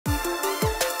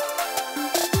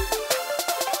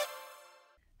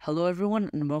Hello everyone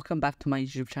and welcome back to my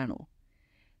YouTube channel.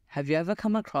 Have you ever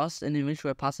come across an image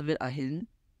where parts of it are hidden?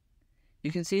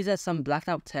 You can see that some blacked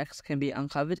out text can be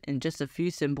uncovered in just a few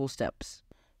simple steps.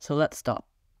 So let's start.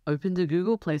 Open the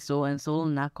Google Play Store and install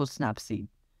an app called Snapseed.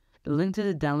 The link to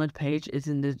the download page is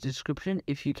in the description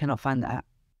if you cannot find the app.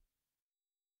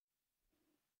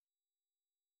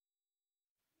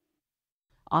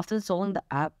 After installing the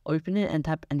app, open it and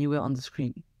tap anywhere on the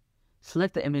screen.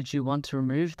 Select the image you want to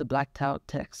remove the blacked out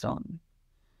text on.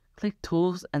 Click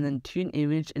Tools and then Tune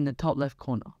Image in the top left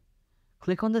corner.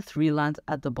 Click on the three lines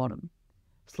at the bottom.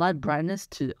 Slide brightness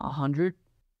to 100,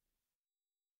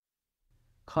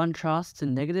 contrast to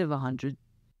 -100,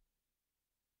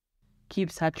 keep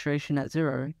saturation at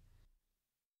 0,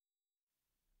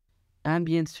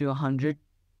 ambience to 100,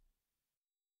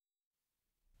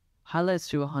 highlights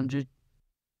to 100,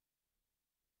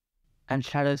 and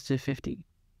shadows to 50.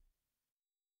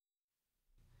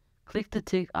 Click the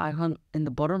tick icon in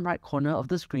the bottom right corner of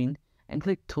the screen and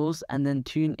click Tools and then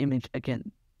Tune Image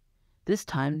again. This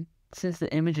time, since the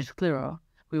image is clearer,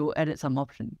 we will edit some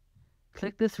options.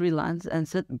 Click the three lines and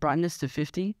set brightness to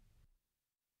 50,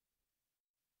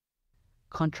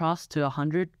 contrast to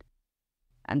 100,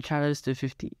 and shadows to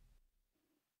 50.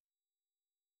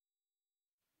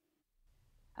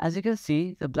 As you can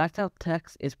see, the blacked out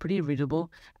text is pretty readable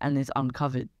and is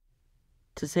uncovered.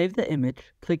 To save the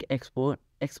image, click Export,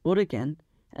 Export again,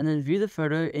 and then view the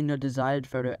photo in your desired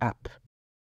photo app.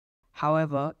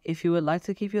 However, if you would like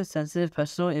to keep your sensitive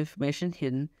personal information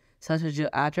hidden, such as your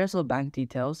address or bank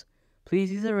details,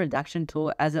 please use the redaction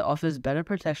tool as it offers better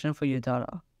protection for your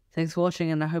data. Thanks for watching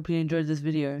and I hope you enjoyed this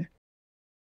video.